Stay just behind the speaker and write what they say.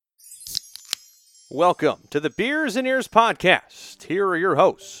Welcome to the Beers and Ears podcast. Here are your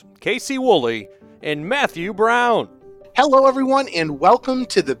hosts, Casey Woolley and Matthew Brown. Hello, everyone, and welcome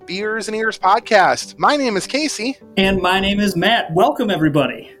to the Beers and Ears podcast. My name is Casey. And my name is Matt. Welcome,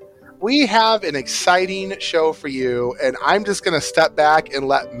 everybody. We have an exciting show for you, and I'm just going to step back and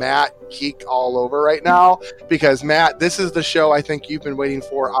let Matt geek all over right now, because, Matt, this is the show I think you've been waiting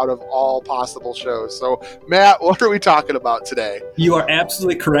for out of all possible shows. So, Matt, what are we talking about today? You are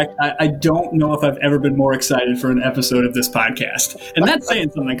absolutely correct. I don't know if I've ever been more excited for an episode of this podcast. And that's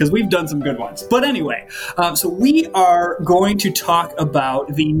saying something, because we've done some good ones. But anyway, so we are going to talk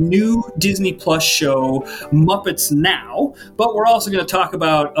about the new Disney Plus show, Muppets Now, but we're also going to talk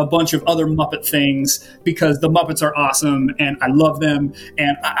about a bunch of other Muppet things, because the Muppets are awesome, and I love them,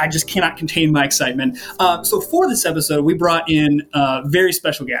 and I just cannot contain my excitement. So for this episode, we brought in a very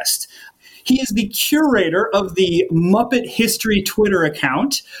special guest. He is the curator of the Muppet History Twitter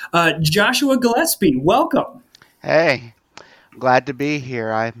account, Joshua Gillespie. Welcome. Hey, glad to be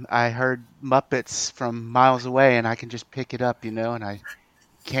here. I heard Muppets from miles away, and I can just pick it up, and I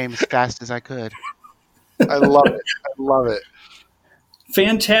came as fast as I could. I love it. I love it.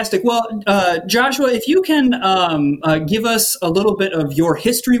 Fantastic. Well, Joshua, if you can give us a little bit of your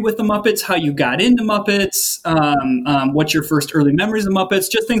history with the Muppets, how you got into Muppets, what's your first early memories of Muppets,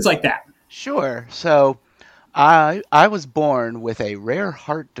 just things like that. Sure. So I was born with a rare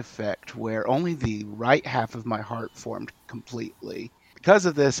heart defect where only the right half of my heart formed completely. Because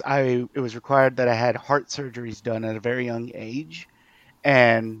of this, it was required that I had heart surgeries done at a very young age.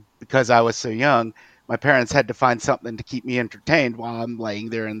 And because I was so young, my parents had to find something to keep me entertained while I'm laying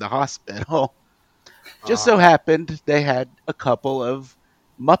there in the hospital. Just so happened they had a couple of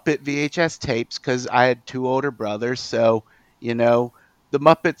Muppet VHS tapes because I had two older brothers. So, the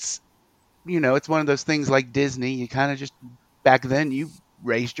Muppets, it's one of those things like Disney. You kind of just, back then, you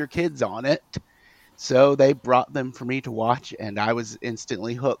raised your kids on it. So they brought them for me to watch, and I was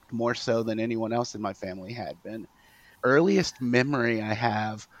instantly hooked, more so than anyone else in my family had been. Earliest memory I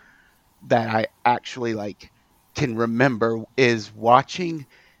have that I actually can remember is watching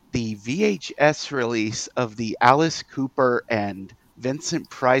the VHS release of the Alice Cooper and Vincent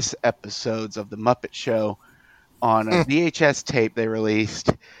Price episodes of The Muppet Show on a VHS tape they released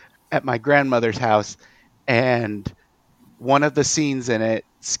at my grandmother's house, and one of the scenes in it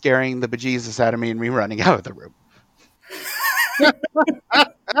scaring the bejesus out of me and me running out of the room.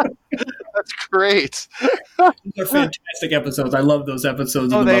 That's great. They're fantastic episodes. I love those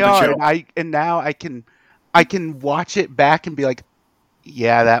episodes of the they Muppet are. Show. And now I can watch it back and be like,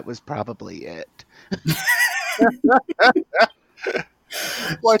 yeah, that was probably it.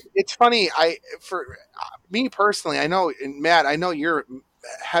 Well, it's funny. For me personally, I know, and Matt, I know you're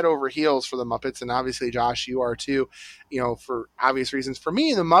head over heels for the Muppets, and obviously, Josh, you are too. For obvious reasons. For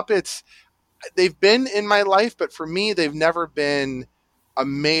me, the Muppets, they've been in my life, but for me, they've never been a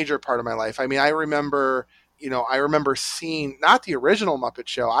major part of my life. I mean, I remember seeing not the original Muppet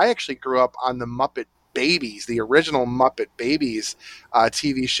Show. I actually grew up on the Muppet Babies, the original Muppet Babies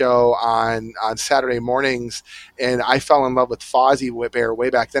TV show on Saturday mornings, and I fell in love with Fozzie Bear way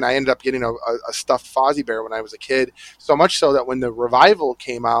back then. I ended up getting a stuffed Fozzie Bear when I was a kid, so much so that when the revival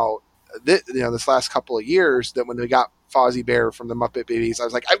came out, this last couple of years, that when they got Fozzie Bear from the Muppet Babies, I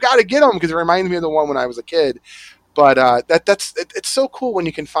was like, I've got to get them because it reminded me of the one when I was a kid. But it's so cool when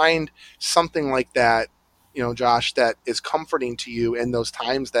you can find something like that, Josh, that is comforting to you in those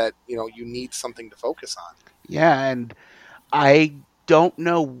times that, you need something to focus on. Yeah, and I don't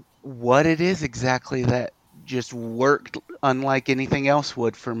know what it is exactly that just worked unlike anything else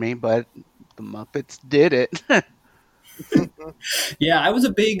would for me, but the Muppets did it. Yeah, I was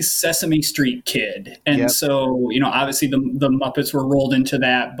a big Sesame Street kid. And so, obviously the Muppets were rolled into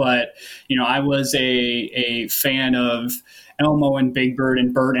that. But, I was a fan of Elmo and Big Bird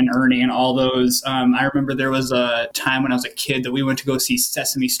and Bert and Ernie and all those. I remember there was a time when I was a kid that we went to go see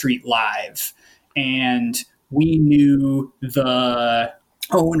Sesame Street live. And we knew the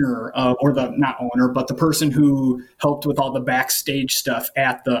owner but the person who helped with all the backstage stuff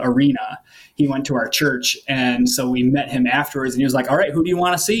at the arena. He went to our church, and so we met him afterwards, and he was like, all right, who do you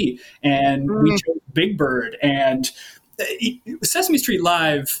want to see? And we chose Big Bird. And Sesame Street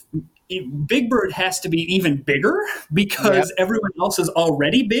Live, Big Bird has to be even bigger because everyone else is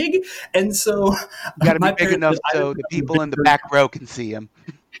already big. And so you got to be big enough so the people in the back row can see him.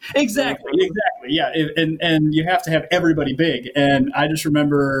 Exactly. Yeah. And you have to have everybody big. And I just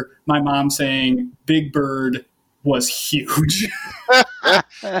remember my mom saying Big Bird was huge.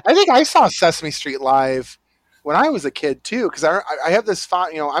 I think I saw Sesame Street live when I was a kid too, because I have this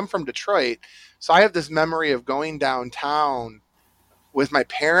thought, I'm from Detroit, so I have this memory of going downtown with my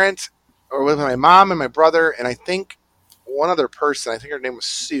parents or with my mom and my brother, and I think one other person. I think her name was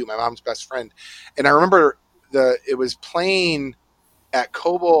Sue, my mom's best friend. And I remember it was playing at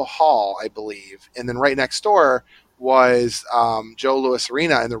Cobo Hall, I believe, and then right next door was Joe Louis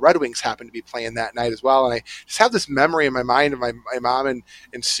Arena, and the Red Wings happened to be playing that night as well. And I just have this memory in my mind of my mom and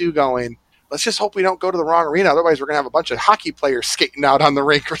Sue going, let's just hope we don't go to the wrong arena. Otherwise, we're going to have a bunch of hockey players skating out on the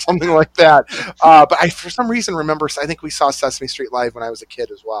rink or something like that. But I, for some reason, remember, I think we saw Sesame Street live when I was a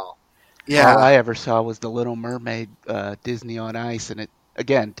kid as well. Yeah. All I ever saw was The Little Mermaid, Disney on Ice, and it,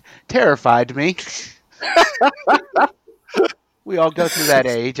 again, terrified me. We all go through that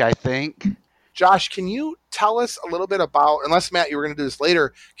age, I think. Josh, can you tell us a little bit about, unless Matt, you were going to do this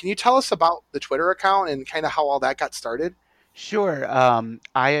later, can you tell us about the Twitter account and kind of how all that got started? Sure.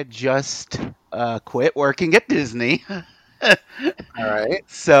 I had just quit working at Disney. All right.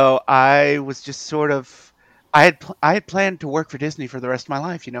 So I was just sort of, I had planned to work for Disney for the rest of my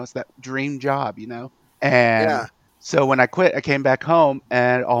life. It's that dream job, And so when I quit, I came back home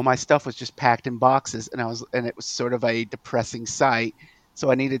and all my stuff was just packed in boxes, and it was sort of a depressing sight. So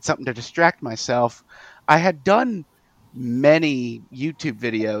I needed something to distract myself. I had done many YouTube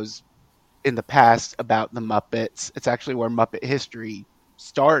videos in the past about the Muppets. It's actually where Muppet history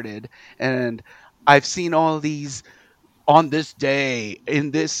started. And I've seen all these on this day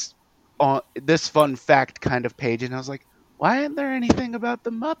in this fun fact kind of page. And I was like, why isn't there anything about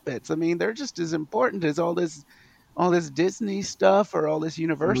the Muppets? I mean, they're just as important as all this Disney stuff or all this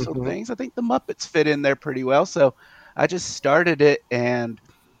Universal things. I think the Muppets fit in there pretty well. So I just started it, and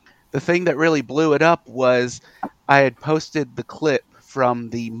the thing that really blew it up was I had posted the clip from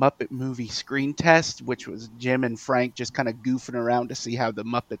the Muppet movie screen test, which was Jim and Frank just kind of goofing around to see how the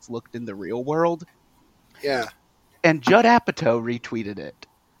Muppets looked in the real world. Yeah. And Judd Apatow retweeted it.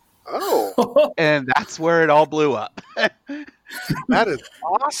 Oh. And that's where it all blew up. That is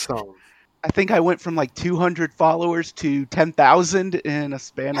awesome. I think I went from like 200 followers to 10,000 in a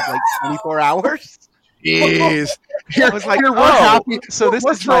span of like 24 hours. Jeez. I was like, happy. So this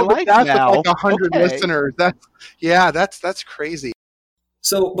is my life now. Like 100 listeners. That's crazy.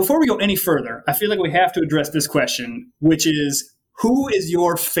 So before we go any further, I feel like we have to address this question, which is, who is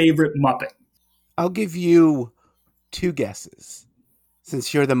your favorite Muppet? I'll give you 2 guesses.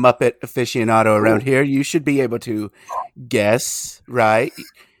 Since you're the Muppet aficionado around here, you should be able to guess, right?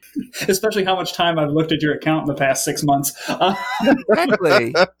 Especially how much time I've looked at your account in the past 6 months.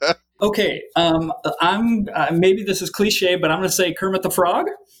 Exactly. Okay, I'm maybe this is cliche, but I'm going to say Kermit the Frog.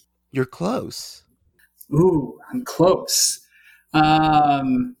 You're close. Ooh, I'm close.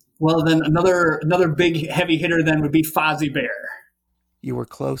 Well, then another big heavy hitter then would be Fozzie Bear. You were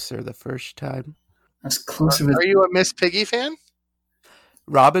closer the first time. That's close. Are you a Miss Piggy fan?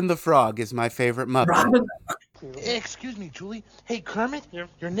 Robin the Frog is my favorite Muppet. Robin. Excuse me, Julie. Hey, Kermit,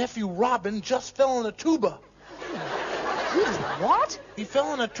 your nephew Robin just fell in a tuba. What? He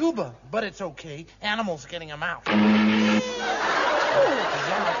fell in a tuba, but it's okay. Animals getting him out.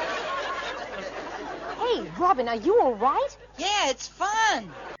 Hey, Robin, are you all right? Yeah, it's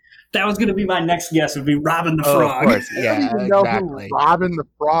fun. That was going to be my next guess. Would be Robin the Frog. Of course, yeah, I don't even know who Robin the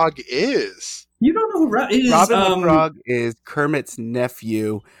Frog is. You don't know who Robin is? Robin the Frog is Kermit's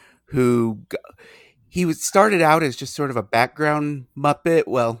nephew, who he started out as just sort of a background Muppet.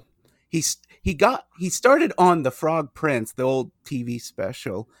 Well, he started on The Frog Prince, the old TV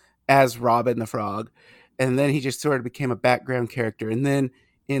special, as Robin the Frog, and then he just sort of became a background character. And then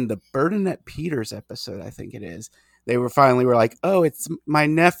in the Bernadette Peters episode, I think it is, they were like, oh, it's my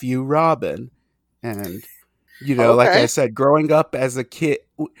nephew Robin. And like I said, growing up as a kid,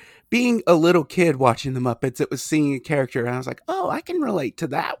 being a little kid watching the Muppets, it was seeing a character, and I was like, oh, I can relate to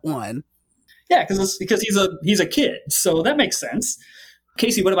that one. Yeah, because he's a kid, so that makes sense.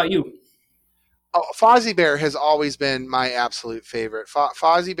 Casey, what about you? Oh, Fozzie Bear has always been my absolute favorite.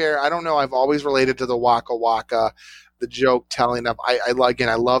 Fozzie Bear, I don't know, I've always related to the Waka Waka, the joke telling of. I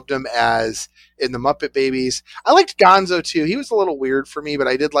loved him as in the Muppet Babies. I liked Gonzo too. He was a little weird for me, but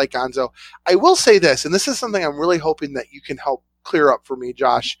I did like Gonzo. I will say this, and this is something I'm really hoping that you can help clear up for me,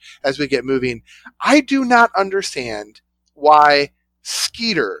 Josh, as we get moving. I do not understand why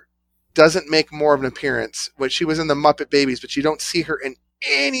Skeeter doesn't make more of an appearance when she was in the Muppet Babies, but you don't see her in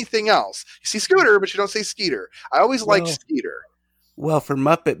anything else. You see Scooter, but you don't see Skeeter. I always liked Skeeter. Well, for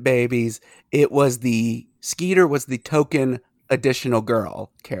Muppet Babies, Skeeter was the token additional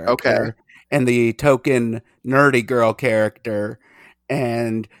girl character. Okay. And the token nerdy girl character.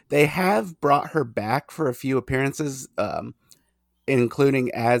 And they have brought her back for a few appearances,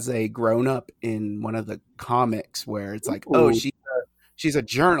 including as a grown-up in one of the comics where it's like, oh, she's a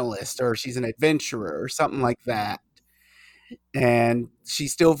journalist or she's an adventurer or something like that. and she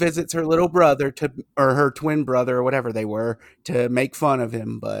still visits her little brother or her twin brother or whatever they were, to make fun of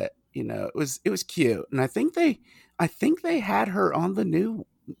him. But it was cute, and I think they had her on the new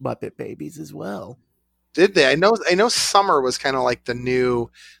Muppet Babies as well. Did they? I know Summer was kind of like the new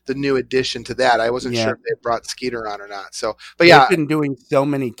addition to that. I wasn't sure if they brought Skeeter on or not. So, but yeah, they've been doing so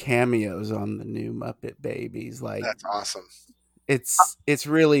many cameos on the new Muppet Babies. Like, that's awesome. It's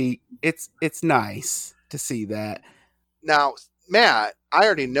really it's nice to see that. Now, Matt, I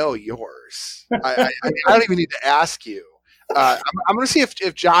already know yours. I don't even need to ask you. I'm going to see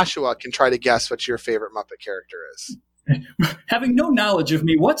if Joshua can try to guess what your favorite Muppet character is. Having no knowledge of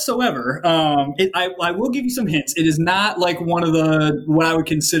me whatsoever, I will give you some hints. It is not like one of what I would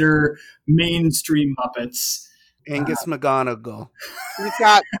consider mainstream Muppets. Angus McGonagall. He's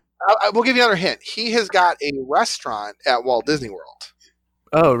got. We'll give you another hint. He has got a restaurant at Walt Disney World.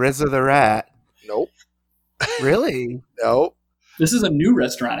 Oh, Rizzo the Rat. Nope. Really? Nope. This is a new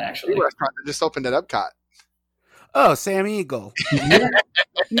restaurant, actually. New restaurant that just opened at Epcot. Oh, Sam Eagle.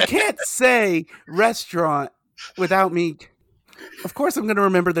 You can't say restaurant without me. Of course, I'm going to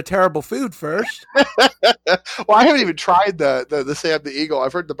remember the terrible food first. Well, I haven't even tried the Sam the Eagle.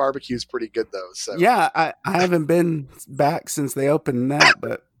 I've heard the barbecue's pretty good though. So yeah, I haven't been back since they opened that,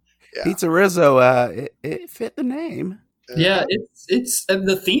 but Pizza Rizzo, it fit the name. Yeah, it's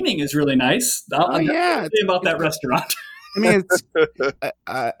the theming is really nice. I'll say about that restaurant. I mean, it's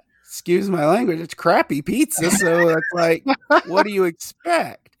excuse my language, it's crappy pizza, so it's like, what do you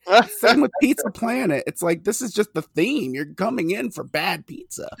expect? Same with Pizza Planet. It's like, this is just the theme. You're coming in for bad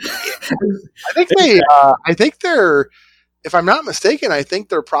pizza. I think they're, if I'm not mistaken, I think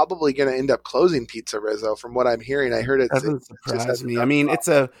they're probably going to end up closing Pizza Rizzo. From what I'm hearing, I heard it doesn't surprise me. I mean, it's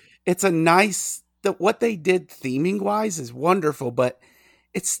a nice. What they did theming wise is wonderful, but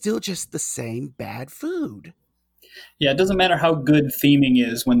it's still just the same bad food. Yeah, it doesn't matter how good theming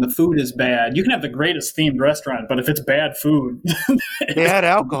is when the food is bad. You can have the greatest themed restaurant, but if it's bad food... They had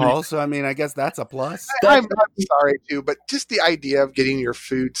alcohol, so I mean, I guess that's a plus. I'm sorry, too, but just the idea of getting your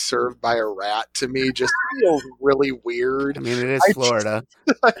food served by a rat, to me, just feels really weird. I mean, it is Florida.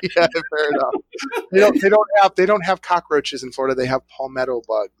 Yeah, fair enough. They don't have cockroaches in Florida. They have palmetto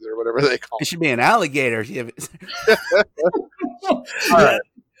bugs, or whatever they call them. It should be an alligator. All right.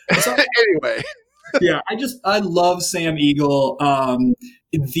 So, anyway... Yeah, I love Sam Eagle.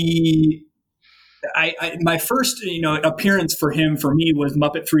 My first appearance for him for me was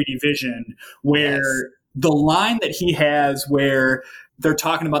Muppet 3D Vision, where the line that he has where they're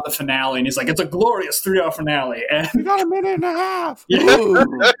talking about the finale and he's like, it's a glorious 3-hour finale, and we got a minute and a half. Yeah.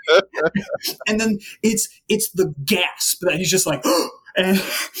 And then it's the gasp that he's just like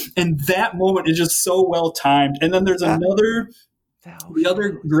and that moment is just so well timed. And then there's the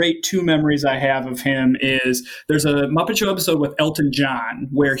other great two memories I have of him is there's a Muppet Show episode with Elton John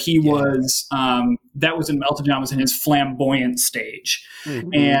where he was, that was when Elton John was in his flamboyant stage.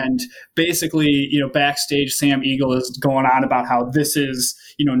 Mm-hmm. And basically, backstage, Sam Eagle is going on about how this is,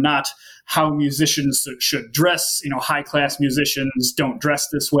 not how musicians should dress. High-class musicians don't dress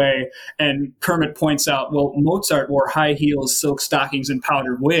this way. And Kermit points out, well, Mozart wore high heels, silk stockings, and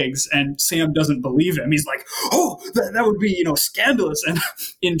powdered wigs. And Sam doesn't believe him. He's like, oh, that would be, scandalous. And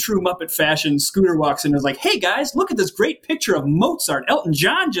in true Muppet fashion, Scooter walks in and is like, hey, guys, look at this great picture of Mozart Elton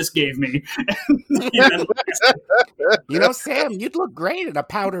John just gave me. Sam, you'd look great in a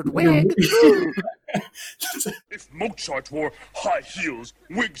powdered wig. If Mozart wore high heels,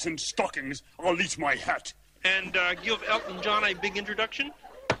 wigs, and stockings, I'll eat my hat. And give Elton John a big introduction?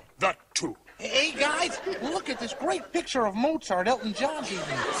 That too. Hey, guys, look at this great picture of Mozart Elton John gave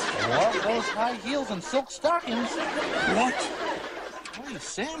me. What? Those high heels and silk stockings. What? Hey,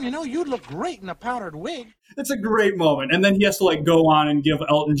 Sam, you'd look great in a powdered wig. It's a great moment. And then he has to go on and give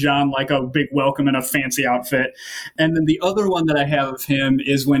Elton John a big welcome in a fancy outfit. And then the other one that I have of him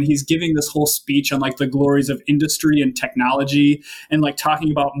is when he's giving this whole speech on the glories of industry and technology and talking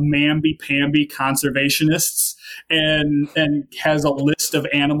about mamby-pamby conservationists and has a list of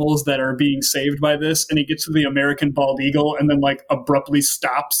animals that are being saved by this. And he gets to the American bald eagle and then abruptly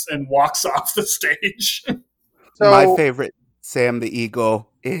stops and walks off the stage. So, my favorite Sam the Eagle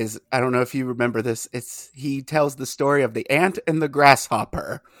is, I don't know if you remember this, he tells the story of the ant and the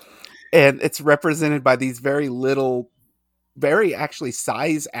grasshopper, and it's represented by these very little, very actually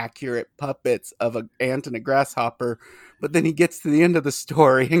size accurate puppets of an ant and a grasshopper. But then he gets to the end of the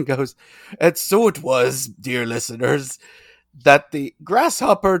story and goes, and so it was, dear listeners, that the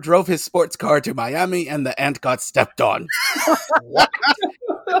grasshopper drove his sports car to Miami and the ant got stepped on. What?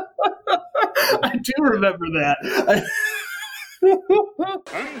 I do remember that.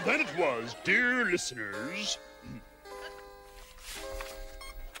 And then it was, dear listeners,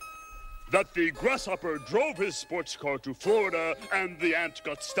 that the grasshopper drove his sports car to Florida and the ant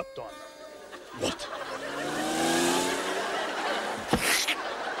got stepped on. What?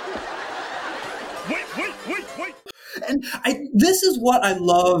 Wait. And this is what I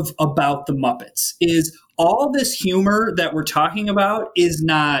love about the Muppets, is all this humor that we're talking about is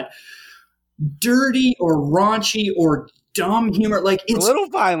not dirty or raunchy or dumb humor. Like, it's a little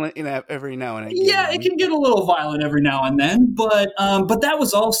violent every now and again. Yeah, it can get a little violent every now and then, but that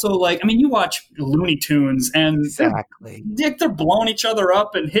was also like, I mean, you watch Looney Tunes and exactly, they're blowing each other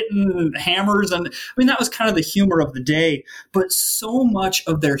up and hitting hammers, and I mean, that was kind of the humor of the day. But so much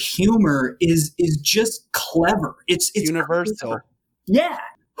of their humor is just clever. It's universal. Clever. Yeah,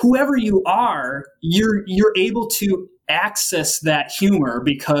 whoever you are, you're able to access that humor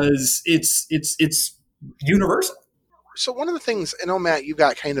because it's universal. So one of the things, I know, Matt, you've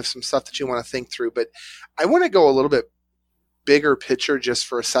got kind of some stuff that you want to think through, but I want to go a little bit bigger picture just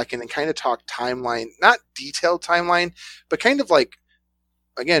for a second and kind of talk timeline, not detailed timeline, but kind of like,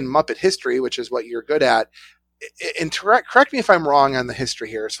 again, Muppet history, which is what you're good at. And correct me if I'm wrong on the history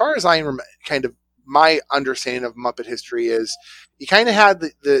here. As far as kind of my understanding of Muppet history is, you kind of had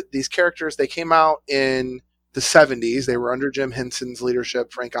these characters, they came out in the 70s. They were under Jim Henson's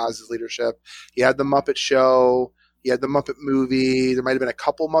leadership, Frank Oz's leadership. You had the Muppet Show. You had the Muppet movie. There might have been a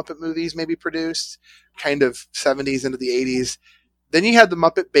couple Muppet movies maybe produced, kind of 70s into the 80s. Then you had the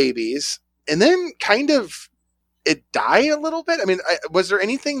Muppet Babies. And then kind of it died a little bit. I mean, was there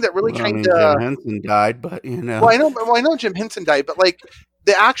anything that really kind of... Jim Henson died, but, you know... Well, I know Jim Henson died, but, like,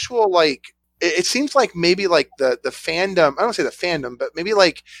 the actual, like... It seems like maybe, like, the fandom... I don't say the fandom, but maybe,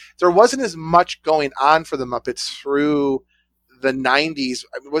 like, there wasn't as much going on for the Muppets through... the 90s.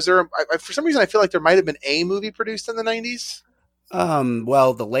 Was there for some reason I feel like there might have been a movie produced in the 90s?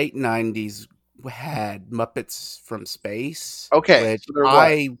 Well, the late 90s had Muppets from Space, okay, which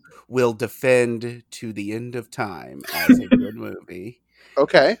I will defend to the end of time as a good movie.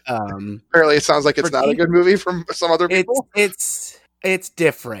 Okay. Apparently it sounds like it's not a good movie from some other people. It's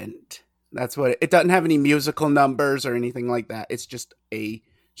different. That's what it doesn't have any musical numbers or anything like that. It's just a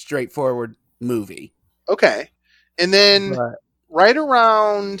straightforward movie. Okay. And then right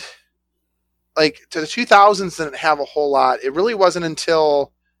around, like, to the 2000s, didn't have a whole lot. It really wasn't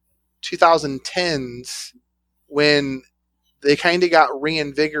until 2010s when they kind of got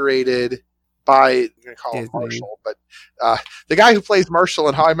reinvigorated by, I'm going to call him Marshall, but the guy who plays Marshall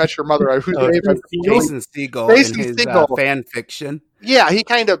in How I Met Your Mother, Jason Segel in his fan fiction. Yeah, he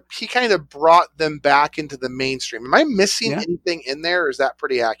kind of brought them back into the mainstream. Am I missing anything in there, or is that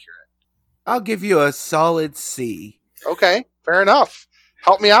pretty accurate? I'll give you a solid C. Okay, fair enough.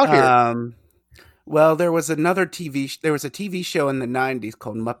 Help me out here. Well, there was a TV show in the 90s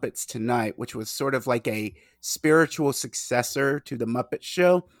called Muppets Tonight, which was sort of like a spiritual successor to the Muppet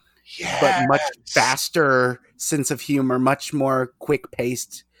Show, but much faster sense of humor, much more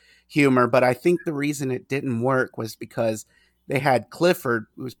quick-paced humor. But I think the reason it didn't work was because they had Clifford,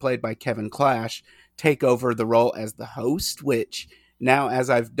 who was played by Kevin Clash, take over the role as the host, which now, as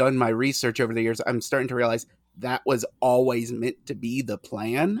I've done my research over the years, I'm starting to realize that was always meant to be the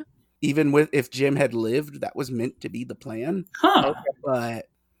plan. Even if Jim had lived, that was meant to be the plan. Huh. But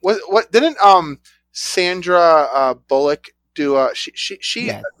what didn't Sandra Bullock do?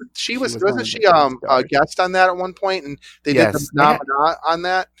 She wasn't she a guest on that at one point, and they did the phenomena on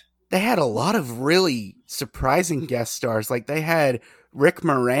that. They had a lot of really surprising guest stars. Like they had Rick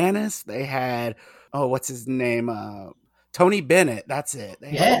Moranis. They had what's his name? Tony Bennett. That's it.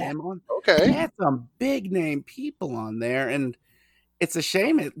 They had him on. Okay. They had some big name people on there, and it's a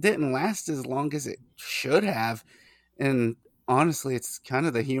shame it didn't last as long as it should have. And honestly, it's kind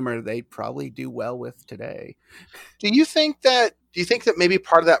of the humor they probably do well with today. Do you think that maybe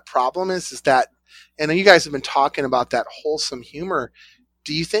part of that problem is that, and you guys have been talking about that wholesome humor,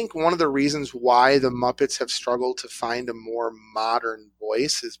 do you think one of the reasons why the Muppets have struggled to find a more modern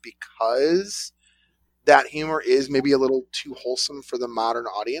voice is because that humor is maybe a little too wholesome for the modern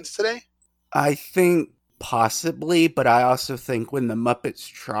audience today? I think possibly, but I also think when the Muppets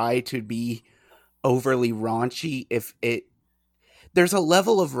try to be overly raunchy, there's a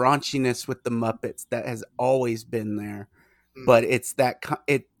level of raunchiness with the Muppets that has always been there, but it's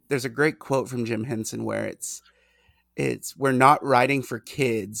there's a great quote from Jim Henson where it's we're not writing for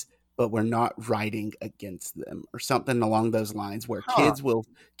kids, but we're not writing against them, or something along those lines, where kids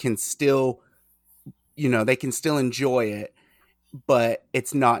can still, they can still enjoy it, but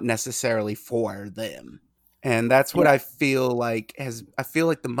it's not necessarily for them. And that's what I feel like I feel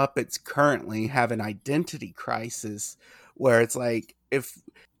like the Muppets currently have an identity crisis where it's like, if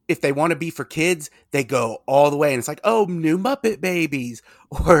if they want to be for kids, they go all the way, and it's like, oh, new Muppet Babies,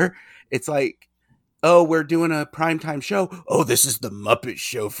 or it's like, oh, we're doing a primetime show. Oh, this is the Muppet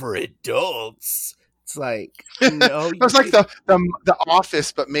Show for adults. It's like, no, it was like the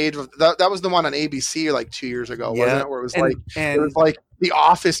Office, but made of that was the one on ABC like 2 years ago, wasn't it? Where it was like the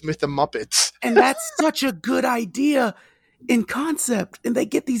Office with the Muppets. And that's such a good idea in concept, and they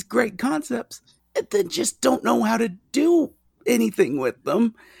get these great concepts and then just don't know how to do anything with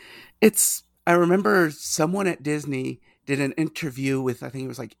them. I remember someone at Disney did an interview with, I think it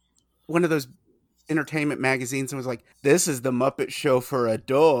was like one of those entertainment magazines, and was like, this is the Muppet Show for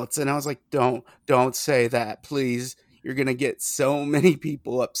adults. And I was like, don't say that, please. You're going to get so many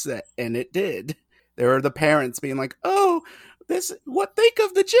people upset. And it did. There were the parents being like, oh, what think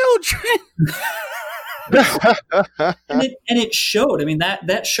of the children? and it showed. I mean,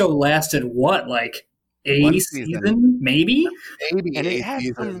 that show lasted what, like a season, maybe? And it had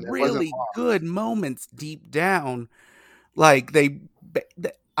some really good moments deep down. Like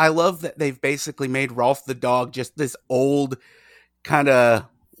I love that they've basically made Rolf the dog just this old, kind of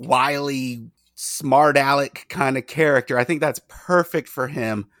wily, smart aleck kind of character. I think that's perfect for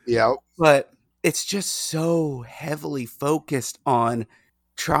him. Yeah. But it's just so heavily focused on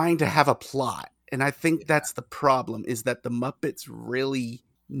trying to have a plot. And I think that's the problem, is that the Muppets really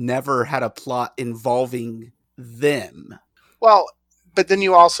never had a plot involving them. Well, but then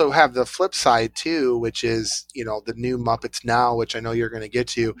you also have the flip side too, which is, the new Muppets Now, which I know you're going to get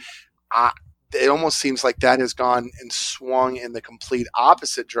to. It almost seems like that has gone and swung in the complete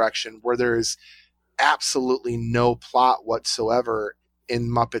opposite direction, where there's absolutely no plot whatsoever in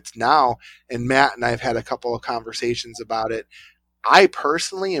Muppets Now. And Matt and I have had a couple of conversations about it. I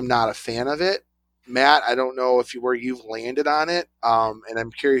personally am not a fan of it. Matt, I don't know where you've landed on it, and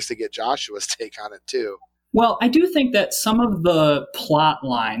I'm curious to get Joshua's take on it too. Well, I do think that some of the plot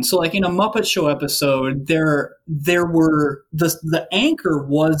lines, so like in a Muppet Show episode, there were the anchor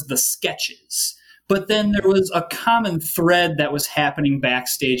was the sketches, but then there was a common thread that was happening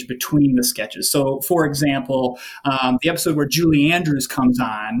backstage between the sketches. So, for example, the episode where Julie Andrews comes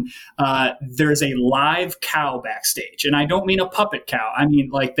on, there's a live cow backstage. And I don't mean a puppet cow. I mean,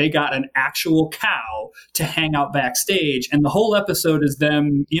 like, they got an actual cow to hang out backstage. And the whole episode is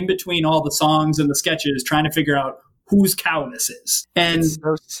them in between all the songs and the sketches trying to figure out whose cow this is. And it's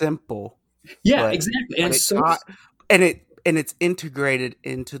so simple. Yeah, exactly. And it's integrated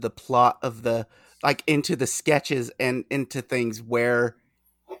into the plot of into the sketches and into things where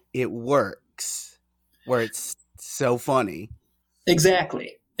it works, where it's so funny.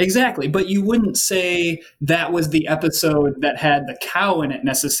 Exactly. But you wouldn't say that was the episode that had the cow in it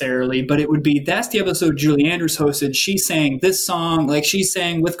necessarily, but it would be, that's the episode Julie Andrews hosted. She sang this song, like she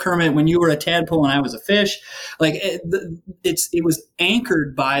sang with Kermit when you were a tadpole and I was a fish. Like it was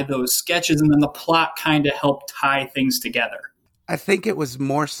anchored by those sketches, and then the plot kind of helped tie things together. I think it was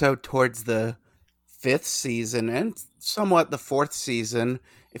more so towards the 5th season and somewhat the 4th season,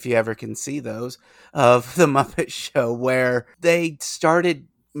 if you ever can see those, of the Muppet Show, where they started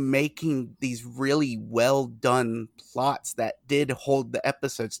making these really well done plots that did hold the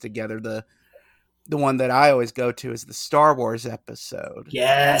episodes together. The one that I always go to is the Star Wars episode.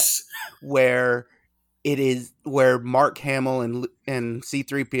 Yes. Where Mark Hamill and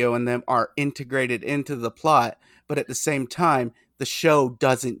C-3PO and them are integrated into the plot, but at the same time, the show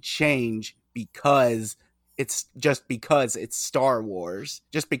doesn't change because it's Star Wars,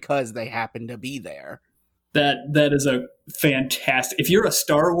 just because they happen to be there. That is a fantastic. If you're a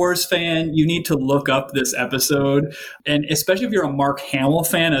Star Wars fan, you need to look up this episode, and especially if you're a Mark Hamill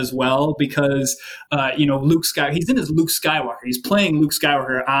fan as well, because Luke Skywalker, he's in his Luke Skywalker. He's playing Luke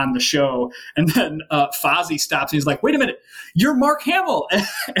Skywalker on the show, and then Fozzie stops and he's like, "Wait a minute, you're Mark Hamill!"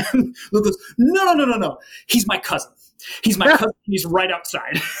 And Luke goes, "No, he's my cousin. He's my cousin. He's right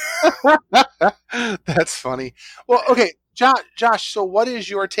outside." That's funny. Well, okay. Josh, so what is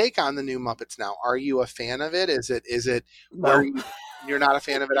your take on the new Muppets Now? Are you a fan of it? Is it no. You're not a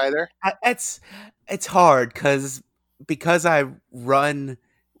fan of it either? It's hard because I run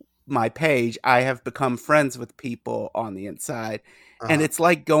my page, I have become friends with people on the inside, and it's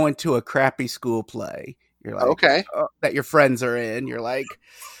like going to a crappy school play. You're like, okay, that your friends are in. You're like,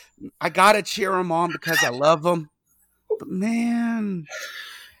 I gotta cheer them on because I love them, but man.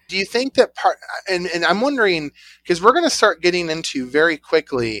 Do you think that and I'm wondering, because we're going to start getting into very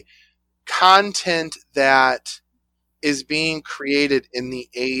quickly content that is being created in the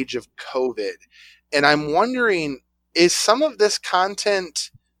age of COVID. And I'm wondering, is some of this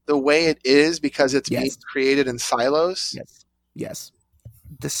content the way it is because it's being created in silos? Yes.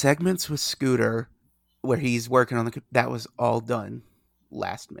 The segments with Scooter where he's working on that was all done.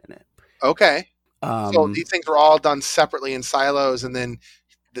 last minute. Okay. So these things were all done separately in silos, and then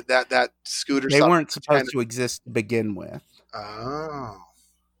that scooter They stuff weren't supposed to exist to begin with. Oh.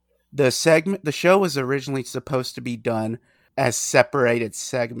 The show was originally supposed to be done as separated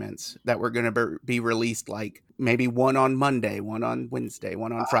segments that were going to be released, like maybe one on Monday, one on Wednesday,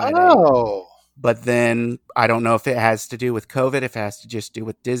 one on Friday. Oh. But then I don't know if it has to do with COVID, if it has to just do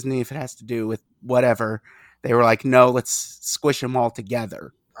with Disney, if it has to do with whatever. They were like, no, let's squish them all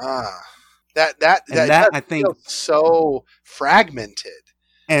together. That I think so fragmented.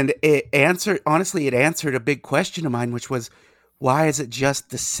 And it answered a big question of mine, which was, why is it just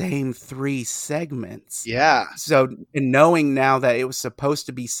the same 3 segments? Yeah. So, and knowing now that it was supposed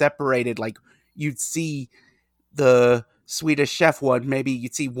to be separated, like you'd see the Swedish Chef one, maybe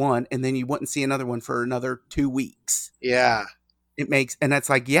you'd see one, and then you wouldn't see another one for another 2 weeks. Yeah. And that's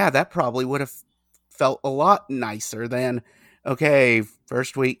like, yeah, that probably would have felt a lot nicer than, okay,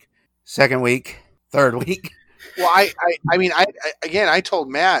 first week, second week, third week. Well, I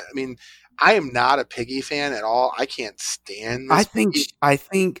told Matt, I am not a Piggy fan at all. I can't stand this. I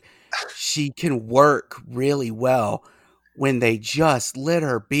think she can work really well when they just let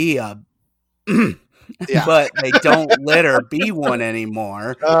her be a but they don't let her be one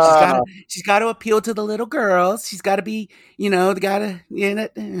anymore. She's got to appeal to the little girls. She's got to be,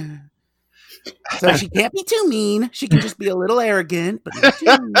 so she can't be too mean. She can just be a little arrogant, but not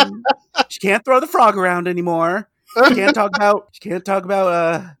too mean. She can't throw the frog around anymore. She can't talk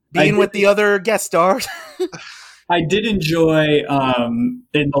about being with the other guest stars. I did enjoy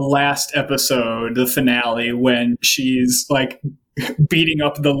in the last episode, the finale, when she's like beating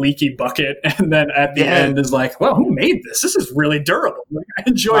up the leaky bucket, and then at the end is like, well, who made this? This is really durable. Like, I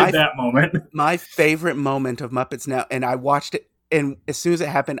enjoyed that moment. My favorite moment of Muppets Now, and I watched it, and as soon as it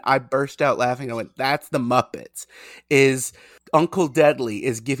happened, I burst out laughing. I went, that's the Muppets. Is Uncle Deadly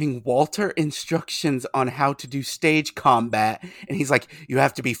is giving Walter instructions on how to do stage combat. And he's like, you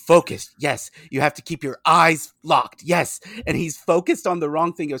have to be focused. Yes. You have to keep your eyes locked. Yes. And he's focused on the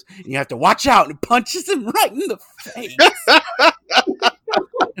wrong thing. He goes, and you have to watch out, and punches him right in the face.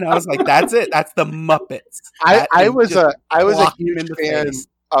 And I was like, that's it. That's the Muppets. I was a huge fan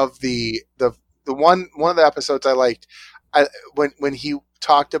of the one of the episodes I liked. When he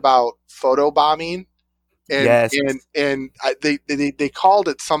talked about photobombing, and they called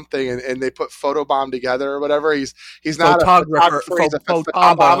it something, and they put photobomb together or whatever. He's not a photographer, he's a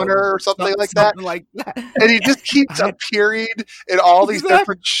photobombiner or something like that. And he just keeps appearing in all these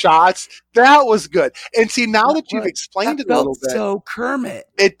different shots. That was good. And see, now that you've explained it a little bit, so Kermit,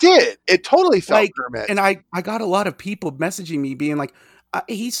 it did. It totally felt like Kermit. And I got a lot of people messaging me being like,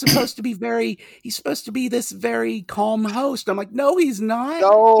 he's supposed to be this very calm host. I'm like, no, he's not.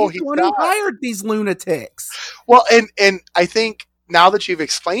 No, he's the one who hired these lunatics. Well, and I think now that you've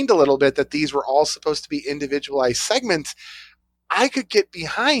explained a little bit that these were all supposed to be individualized segments, I could get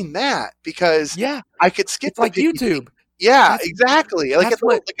behind that because I could skip. It's like YouTube. Yeah, exactly. Like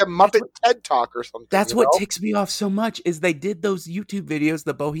a Muppet TED Talk or something. That's what ticks me off so much is they did those YouTube videos,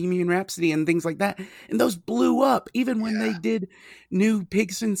 the Bohemian Rhapsody and things like that, and those blew up. Even when they did new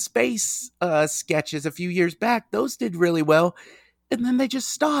Pigs in Space sketches a few years back, those did really well. And then they just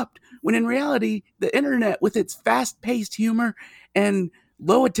stopped. When in reality, the internet with its fast-paced humor and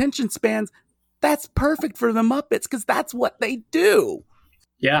low attention spans, that's perfect for the Muppets because that's what they do.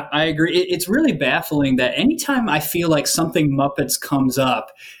 Yeah, I agree. It's really baffling that anytime I feel like something Muppets comes up,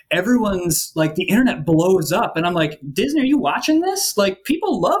 everyone's like, the internet blows up. And I'm like, Disney, are you watching this? Like,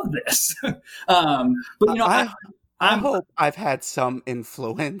 people love this. But, I hope I've had some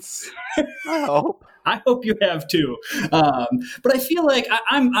influence. I hope. I hope you have too. But I feel like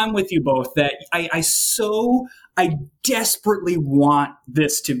I'm with you both that I desperately want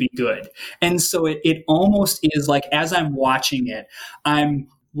this to be good. And so it almost is like, as I'm watching it, I'm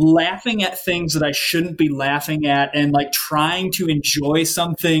laughing at things that I shouldn't be laughing at and like trying to enjoy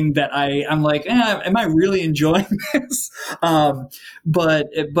something that I'm like, am I really enjoying this? But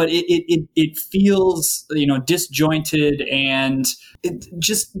it feels, disjointed, and it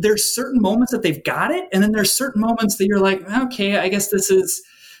just, there's certain moments that they've got it. And then there's certain moments that you're like, okay, I guess this is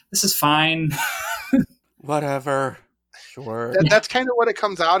fine. Whatever. Sure. That's kind of what it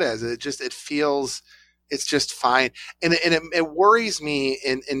comes out as. It feels, it's just fine. And it worries me.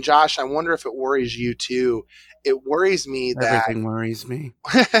 And Josh, I wonder if it worries you too. It worries me that everything worries me.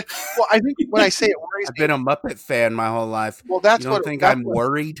 Well, I think when I say it worries I've been a Muppet fan my whole life. Well, that's you don't think I'm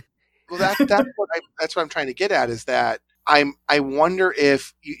worried? Well, that's what I'm trying to get at is that I wonder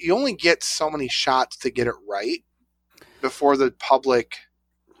if you only get so many shots to get it right before the public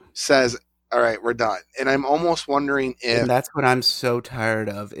says, All right, we're done. And I'm almost wondering if And that's what I'm so tired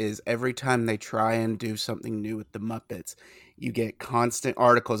of is every time they try and do something new with the Muppets, you get constant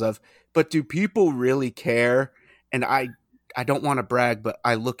articles of, but do people really care? And I don't want to brag, but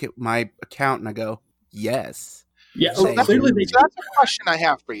I look at my account and I go, yes. Yeah, so that's, clearly they so that's a question I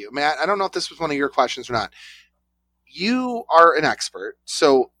have for you, Matt. I don't know if this was one of your questions or not. You are an expert,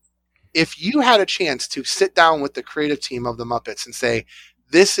 so if you had a chance to sit down with the creative team of the Muppets and say,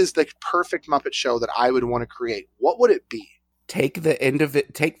 this is the perfect Muppet show that I would want to create, what would it be? Take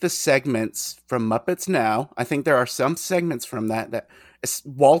the segments from Muppets Now. I think there are some segments from that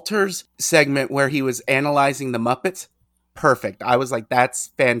Walter's segment where he was analyzing the Muppets. Perfect. I was like,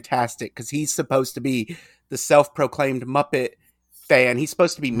 that's fantastic because he's supposed to be the self-proclaimed Muppet fan. He's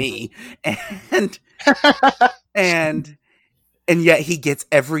supposed to be me, and yet he gets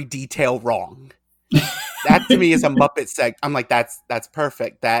every detail wrong. That to me is a Muppet seg. I'm like, that's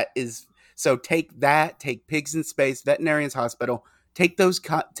perfect. That is so. Take Pigs in Space, Veterinarian's Hospital. Take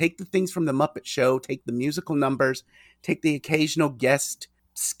the things from the Muppet Show. Take the musical numbers. Take the occasional guest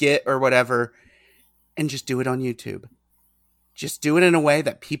skit or whatever, and just do it on YouTube. Just do it in a way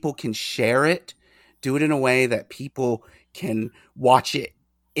that people can share it. Do it in a way that people can watch it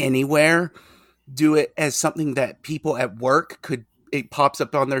anywhere. Do it as something that people at work it pops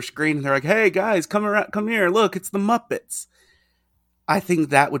up on their screen and they're like, hey guys, come here, look, it's the Muppets. I think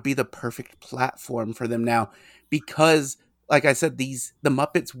that would be the perfect platform for them now because, like I said, the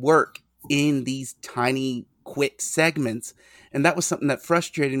Muppets work in these tiny, quick segments. And that was something that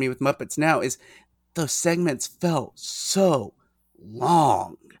frustrated me with Muppets Now is those segments felt so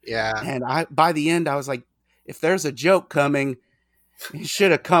long. Yeah. And by the end, I was like, if there's a joke coming, it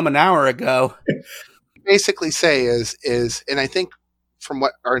should have come an hour ago. Basically say is, and I think from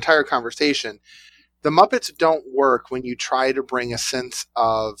what our entire conversation, the Muppets don't work when you try to bring a sense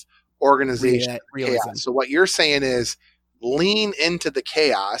of organization, chaos. So what you're saying is lean into the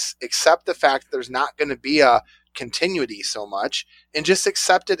chaos, accept the fact that there's not going to be a continuity so much, and just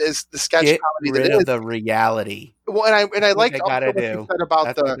accept it as the sketch comedy rid that of is. the reality. Well, and I liked what you said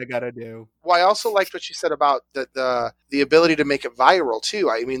about what they gotta do. Well, I also liked what you said about the ability to make it viral too.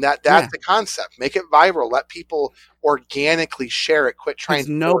 I mean that's the concept. Make it viral. Let people organically share it. Quit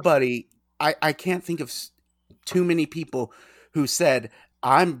trying. Nobody. I can't think of too many people who said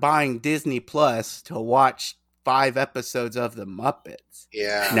I'm buying Disney Plus to watch 5 episodes of the Muppets.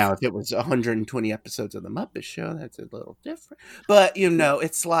 Yeah. Now, if it was 120 episodes of the Muppet Show, that's a little different. But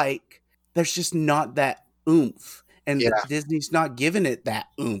it's like there's just not that oomph. And Disney's not giving it that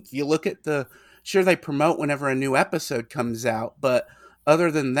oomph. You look at sure they promote whenever a new episode comes out, but other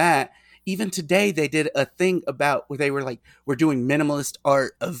than that, even today they did a thing about where they were like, we're doing minimalist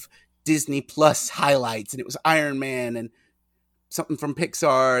art of Disney Plus highlights, and it was Iron Man and something from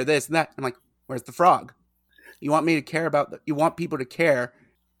Pixar, this and that. I'm like, where's the frog? You want me to care you want people to care,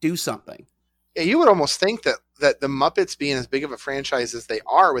 do something. Yeah, you would almost think that the Muppets being as big of a franchise as they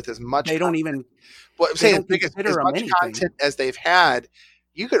are with as much much content as they've had,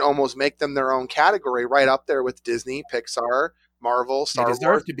 you could almost make them their own category right up there with Disney, Pixar, Marvel, Star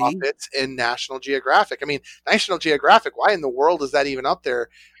Wars, Muppets, and National Geographic. I mean, National Geographic, why in the world is that even up there?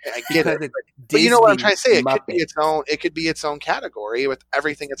 I get it. But you know what I'm trying to say? It could be its own category with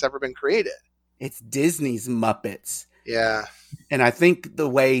everything that's ever been created. It's Disney's Muppets. Yeah. And I think the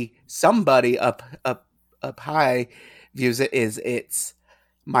way somebody up high views it is it's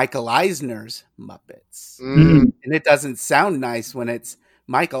Michael Eisner's Muppets. Mm. And it doesn't sound nice when it's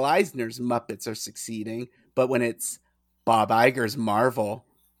Michael Eisner's Muppets are succeeding, but when it's Bob Iger's Marvel,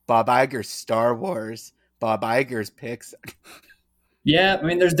 Bob Iger's Star Wars, Bob Iger's Pixar. Yeah, I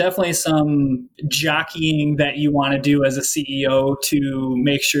mean, there's definitely some jockeying that you want to do as a CEO to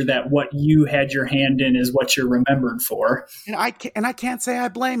make sure that what you had your hand in is what you're remembered for. And I can't say I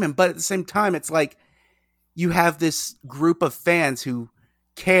blame him, but at the same time, it's like you have this group of fans who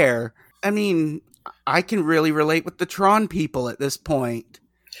care. I mean, I can really relate with the Tron people at this point.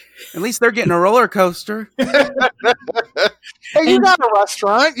 At least they're getting a roller coaster. Hey, you got a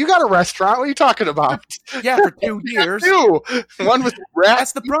restaurant. What are you talking about? Yeah, for 2 years. One with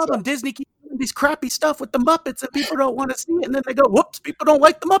That's the problem. Disney keeps doing these crappy stuff with the Muppets and people don't want to see it. And then they go, whoops, people don't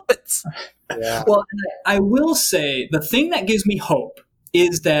like the Muppets. Yeah. Well, I will say the thing that gives me hope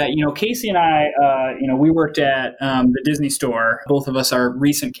is that, Casey and I, we worked at the Disney store. Both of us are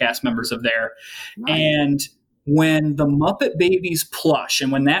recent cast members of there. Nice. And when the Muppet Babies plush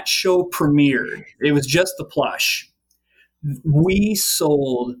and when that show premiered, it was just the plush. We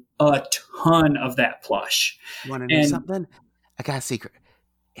sold a ton of that plush. You want to know something? I got a secret.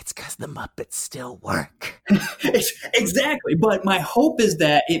 It's because the Muppets still work. Exactly. But my hope is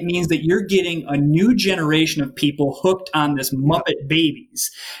that it means that you're getting a new generation of people hooked on this Muppet Babies.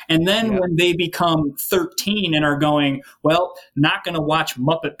 And then when they become 13 and are going, well, not going to watch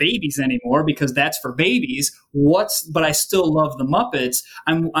Muppet Babies anymore because that's for babies. But I still love the Muppets.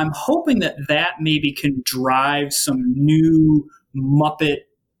 I'm hoping that maybe can drive some new Muppet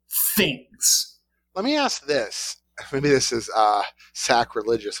things. Let me ask this. Maybe this is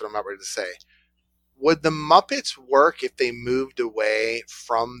sacrilegious, what I'm about ready to say. Would the Muppets work if they moved away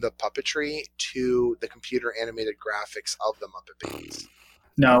from the puppetry to the computer animated graphics of the Muppet Babies?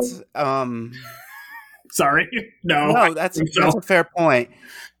 No. Sorry. No, that's a fair point.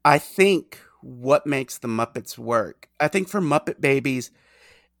 I think what makes the Muppets work, I think for Muppet Babies,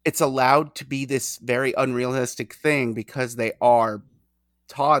 it's allowed to be this very unrealistic thing because they are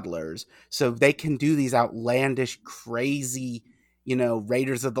toddlers, so they can do these outlandish, crazy,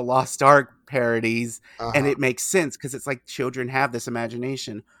 Raiders of the Lost Ark parodies, and it makes sense because it's like children have this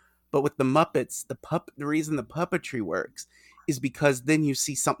imagination. But with the Muppets, the reason the puppetry works is because then you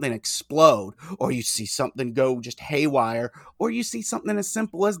see something explode, or you see something go just haywire, or you see something as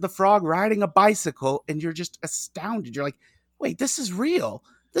simple as the frog riding a bicycle, and you're just astounded. You're like, wait, this is real.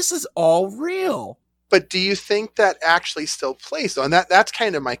 This is all real. But do you think that actually still plays though? And that's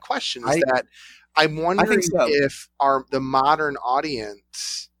kind of my question that I'm wondering if the modern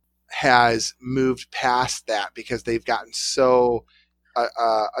audience has moved past that because they've gotten so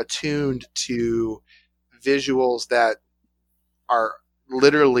attuned to visuals that are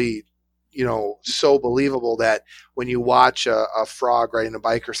literally, so believable that when you watch a frog riding a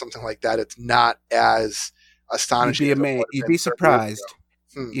bike or something like that, it's not as astonishing. You'd be surprised.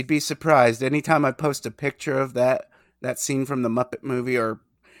 You'd be surprised. Anytime I post a picture of that scene from the Muppet movie, or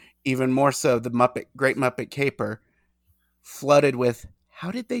even more so, the Great Muppet Caper, flooded with,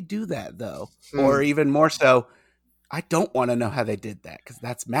 how did they do that, though? Or even more so, I don't want to know how they did that, because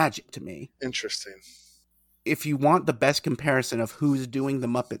that's magic to me. Interesting. If you want the best comparison of who's doing the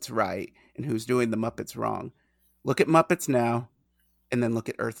Muppets right and who's doing the Muppets wrong, look at Muppets Now, and then look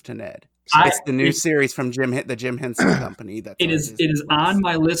at Earth to Ned. It's the new series from the Jim Henson Company. It is on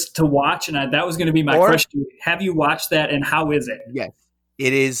my list to watch, and that was going to be my question. Have you watched that, and how is it? Yes.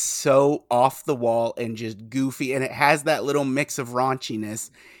 It is so off the wall and just goofy, and it has that little mix of raunchiness.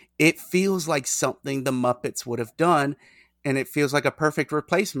 It feels like something the Muppets would have done, and it feels like a perfect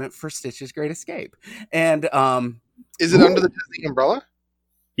replacement for Stitch's Great Escape. And is it under the Disney umbrella?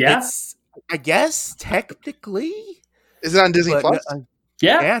 Yeah. I guess, technically. Is it on Disney Plus?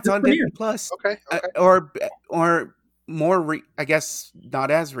 Yeah, it's on Disney Plus. Okay. Or more, I guess,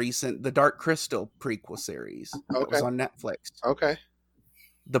 not as recent, the Dark Crystal prequel series that was on Netflix. Okay.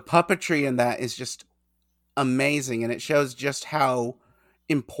 The puppetry in that is just amazing, and it shows just how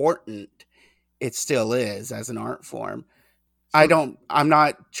important it still is as an art form. I'm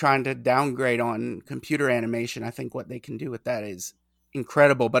not trying to downgrade on computer animation. I think what they can do with that is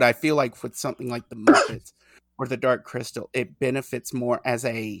incredible, but I feel like with something like the Muppets or the Dark Crystal, it benefits more as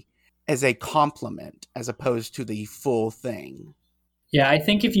a complement as opposed to the full thing. Yeah, I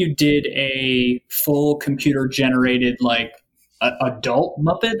think if you did a full computer generated adult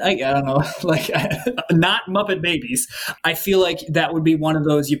Muppet, I don't know, not Muppet Babies, I feel like that would be one of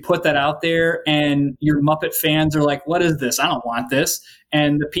those, you put that out there and your Muppet fans are like, what is this? I don't want this.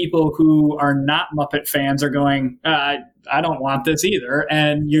 And the people who are not Muppet fans are going, I don't want this either.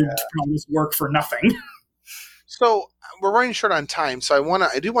 And you almost work for nothing. So we're running short on time. So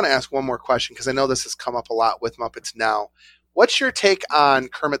I do want to ask one more question, because I know this has come up a lot with Muppets Now. What's your take on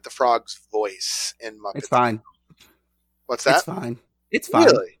Kermit the Frog's voice in Muppets? It's fine. What's that? It's fine.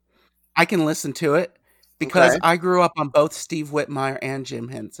 Really? I can listen to it because I grew up on both Steve Whitmire and Jim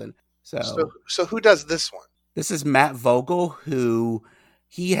Henson. So who does this one? This is Matt Vogel, who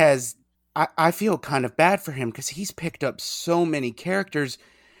he has. I feel kind of bad for him because he's picked up so many characters.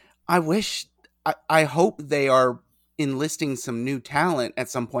 I hope they are enlisting some new talent at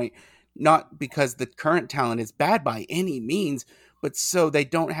some point, not because the current talent is bad by any means, but so they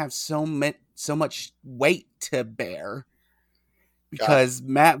don't have so much weight to bear. Because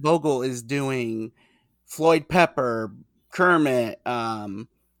Matt Vogel is doing Floyd Pepper, Kermit,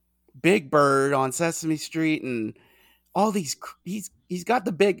 Big Bird on Sesame Street, and all these. He's got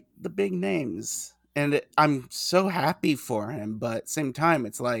the big names, and I'm so happy for him. But at the same time,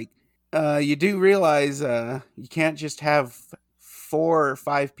 it's like you do realize you can't just have 4 or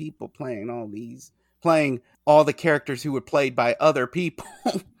 5 people playing all the characters who were played by other people.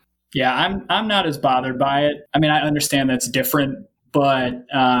 Yeah, I'm not as bothered by it. I mean, I understand that's different, but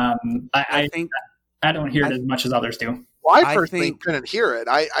I think I don't hear it as much as others do. Well, I personally couldn't hear it.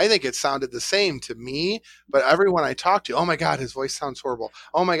 I think it sounded the same to me, but everyone I talked to, oh my God, his voice sounds horrible.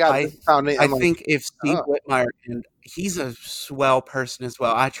 Oh my God, I think if Steve Whitmire, and he's a swell person as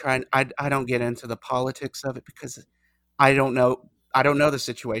well. I don't get into the politics of it because I don't know the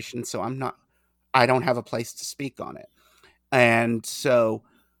situation, so I don't have a place to speak on it. And so,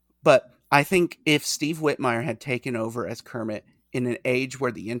 but I think if Steve Whitmire had taken over as Kermit in an age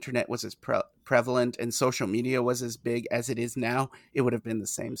where the internet was as prevalent and social media was as big as it is now, it would have been the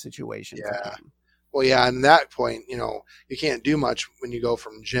same situation. Yeah. For him. Well, yeah, and that point, you can't do much when you go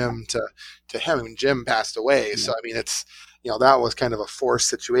from Jim to him. I mean, Jim passed away, so I mean, it's that was kind of a forced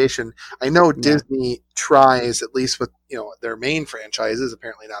situation. I know Disney tries, at least with their main franchises,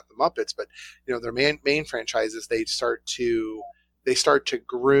 apparently not the Muppets, but their main franchises, they start to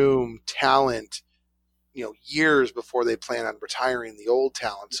groom talent years before they plan on retiring the old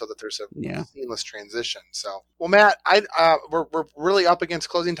talent, so that there's a seamless transition. So, well, Matt, we're really up against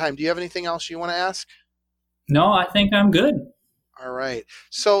closing time. Do you have anything else you want to ask? No, I think I'm good. All right.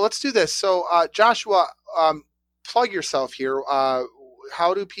 So let's do this. So, Joshua, plug yourself here.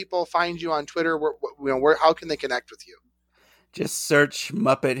 How do people find you on Twitter? How can they connect with you? Just search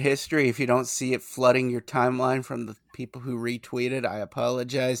Muppet History. If you don't see it flooding your timeline from the people who retweeted, I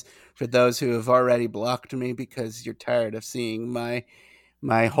apologize for those who have already blocked me because you're tired of seeing my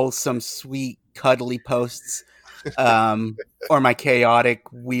wholesome, sweet, cuddly posts, or my chaotic,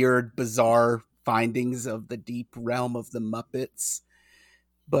 weird, bizarre findings of the deep realm of the Muppets.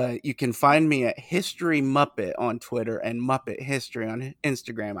 But you can find me at History Muppet on Twitter and Muppet History on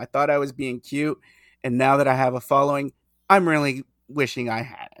Instagram. I thought I was being cute, and now that I have a following, I'm really wishing I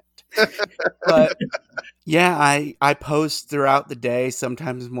hadn't. But yeah, I post throughout the day,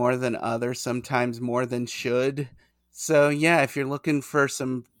 sometimes more than others, sometimes more than should. So yeah, if you're looking for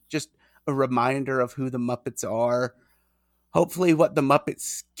just a reminder of who the Muppets are, hopefully what the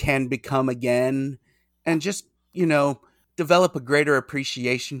Muppets can become again, and just, develop a greater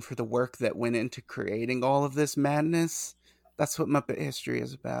appreciation for the work that went into creating all of this madness. That's what Muppet History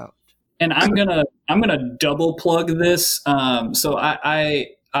is about. And I'm gonna double plug this. So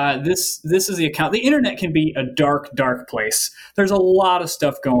this is the account. The internet can be a dark, dark place. There's a lot of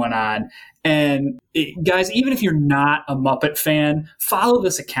stuff going on. And guys, even if you're not a Muppet fan, follow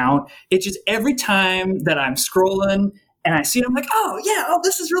this account. It just, every time that I'm scrolling and I see it, I'm like,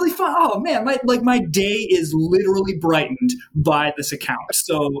 this is really fun. Oh man, my day is literally brightened by this account.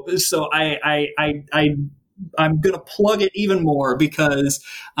 So I'm going to plug it even more because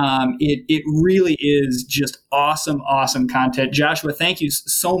it really is just awesome content. Joshua, thank you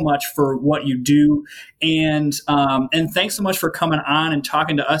so much for what you do. And thanks so much for coming on and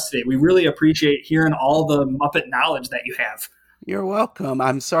talking to us today. We really appreciate hearing all the Muppet knowledge that you have. You're welcome.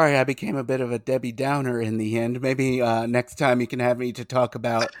 I'm sorry I became a bit of a Debbie Downer in the end. Maybe next time you can have me to talk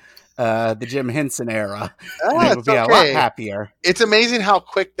about the Jim Henson era. It would be a lot happier. It's amazing how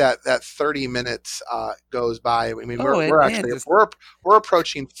quick that 30 minutes goes by. I mean, we're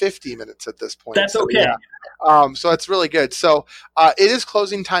approaching 50 minutes at this point. That's okay. Yeah. So it's really good. So it is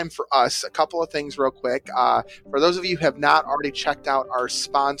closing time for us. A couple of things real quick. For those of you who have not already checked out our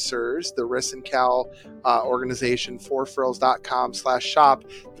sponsors, the Riss and Cal organization, 4frills.com/shop.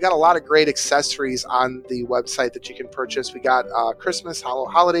 We've got a lot of great accessories on the website that you can purchase. We got Christmas,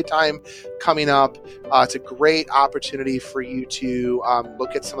 holiday time coming up. It's a great opportunity for you to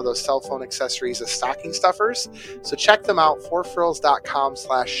look at some of those cell phone accessories as stocking stuffers. So check them out,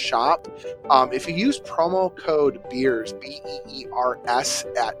 4frills.com/shop. If you use promo code BEERS, BEERS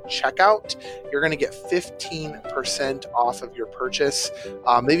at checkout, you're going to get 15% off of your purchase.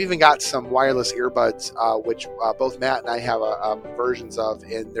 They've even got some wireless earbuds, which both Matt and I have versions of,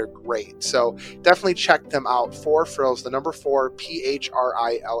 and they're great. So definitely check them out. 4frills, the number 4,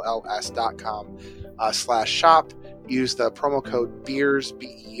 PHRILLS.com/shop. Use the promo code BEERS,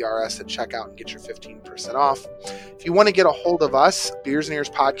 BEERS at checkout and get your 15% off. If you want to get a hold of us, Beers and Ears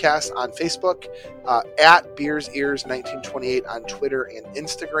Podcast on Facebook, at Beers Ears 1928 on Twitter and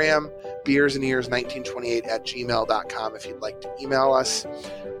Instagram, Beers and Ears 1928 at gmail.com if you'd like to email us.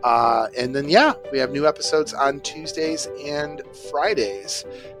 And then, we have new episodes on Tuesdays and Fridays.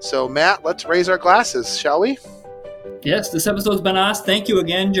 So, Matt, let's raise our glasses, shall we? Yes, this episode's been awesome. Thank you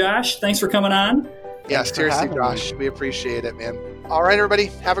again, Josh. Thanks for coming on. Yeah, seriously, Josh. We appreciate it, man. All right, everybody.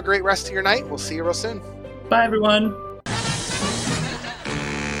 Have a great rest of your night. We'll see you real soon. Bye, everyone.